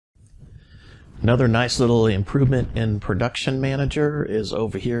Another nice little improvement in Production Manager is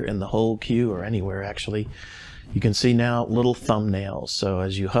over here in the whole queue, or anywhere actually. You can see now little thumbnails. So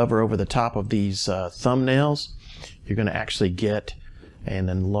as you hover over the top of these thumbnails, you're going to actually get an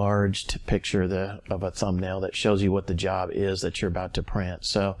enlarged picture of a thumbnail that shows you what the job is that you're about to print.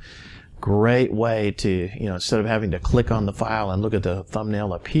 So great way to, instead of having to click on the file and look at the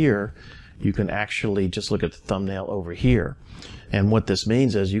thumbnail up here, you can actually just look at the thumbnail over here. And what this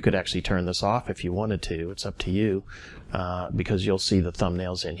means is you could actually turn this off if you wanted to. It's up to you, because you'll see the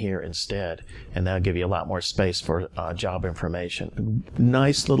thumbnails in here instead, and that'll give you a lot more space for job information.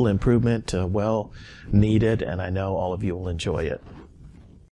 Nice little improvement, well needed, and I know all of you will enjoy it.